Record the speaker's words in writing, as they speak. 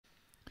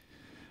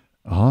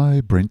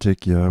Hi,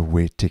 BrenTech here,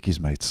 where tech is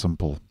made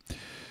simple.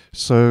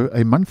 So,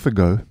 a month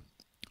ago,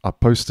 I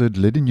posted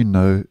letting you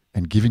know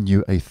and giving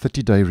you a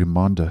 30-day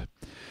reminder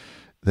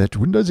that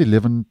Windows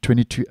 11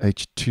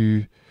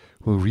 22H2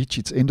 will reach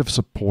its end of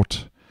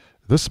support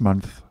this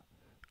month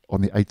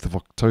on the 8th of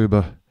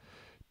October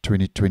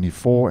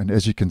 2024. And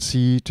as you can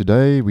see,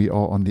 today we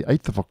are on the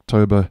 8th of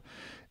October,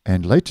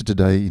 and later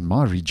today in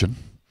my region,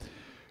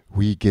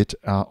 we get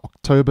our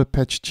October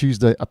Patch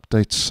Tuesday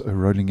updates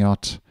rolling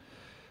out,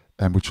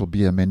 which will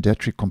be a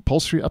mandatory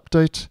compulsory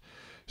update.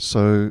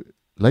 So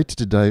later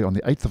today, on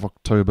the 8th of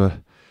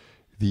October,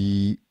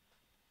 the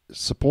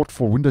support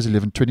for Windows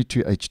 11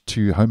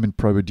 22H2 Home and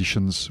Pro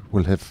editions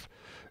will have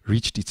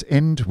reached its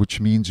end, which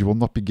means you will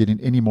not be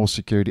getting any more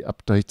security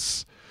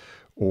updates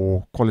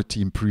or quality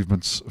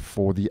improvements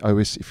for the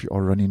OS if you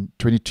are running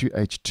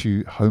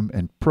 22H2 Home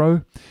and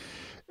Pro.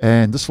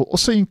 And this will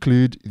also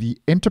include the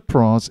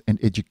Enterprise and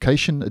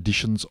Education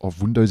editions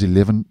of Windows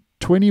 11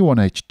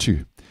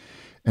 21H2.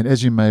 And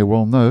as you may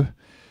well know,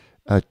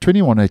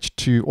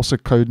 21H2, also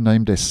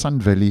codenamed as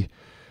Sun Valley,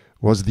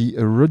 was the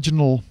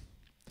original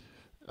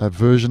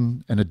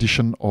version and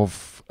edition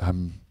of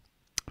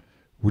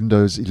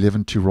Windows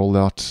 11 to roll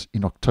out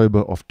in October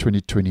of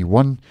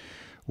 2021,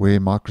 where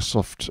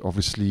Microsoft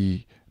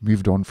obviously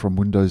moved on from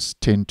Windows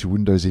 10 to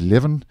Windows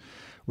 11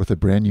 with a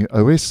brand new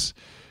OS.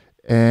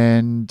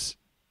 And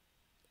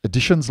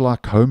editions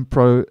like Home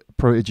Pro,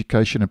 Pro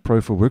Education, and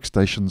Pro for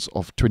Workstations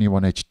of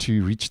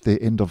 21H2 reached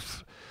their end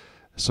of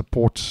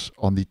support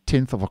on the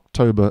 10th of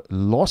October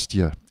last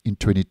year in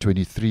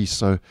 2023.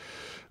 So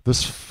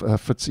this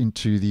fits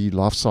into the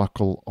life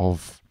cycle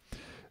of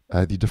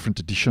the different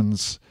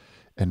editions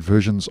and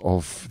versions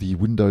of the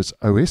Windows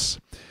OS.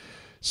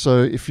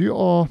 So if you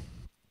are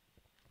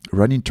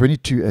running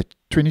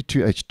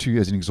 22H2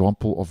 as an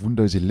example of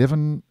Windows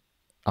 11,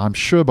 I'm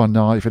sure by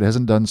now, if it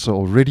hasn't done so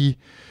already,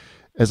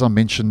 as I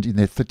mentioned in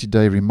their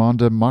 30-day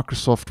reminder,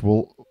 Microsoft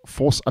will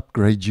force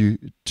upgrade you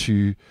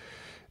to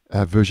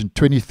version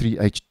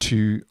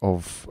 23H2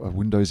 of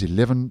Windows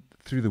 11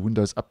 through the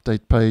Windows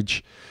Update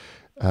page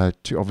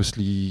to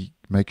obviously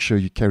make sure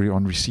you carry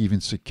on receiving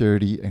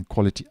security and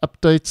quality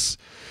updates.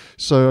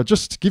 So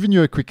just giving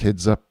you a quick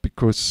heads up,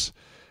 because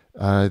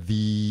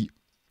the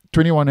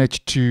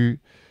 21H2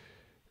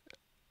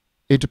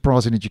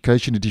 Enterprise and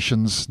Education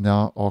editions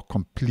now are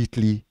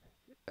completely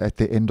at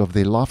the end of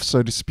their life,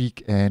 so to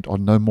speak, and are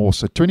no more.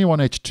 So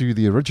 21H2,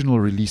 the original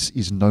release,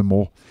 is no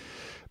more.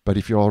 But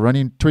if you are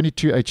running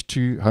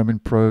 22H2 Home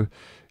and Pro,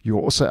 you're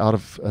also out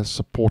of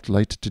support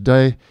later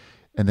today,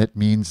 and that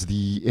means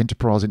the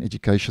Enterprise and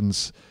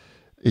Education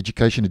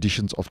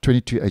editions of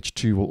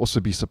 22H2 will also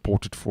be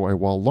supported for a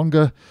while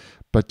longer.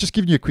 But just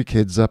giving you a quick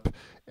heads up,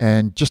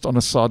 and just on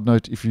a side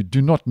note, if you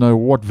do not know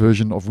what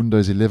version of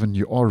Windows 11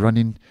 you are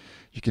running,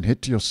 you can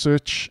head to your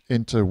search,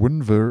 enter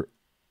WinVer,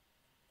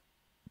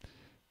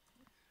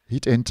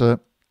 hit enter,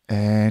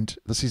 and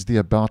this is the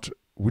About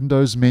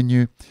Windows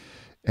menu.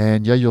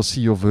 And yeah, you'll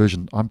see your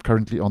version. I'm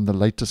currently on the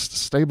latest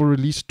stable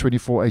release,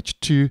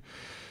 24H2.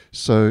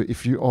 So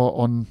if you are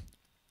on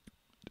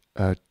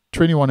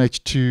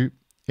 21H2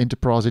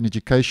 Enterprise and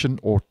Education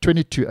or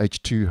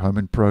 22H2 Home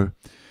and Pro,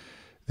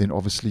 then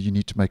obviously you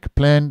need to make a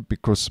plan,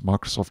 because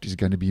Microsoft is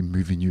going to be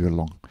moving you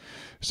along.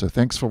 So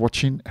thanks for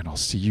watching, and I'll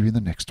see you in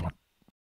the next one.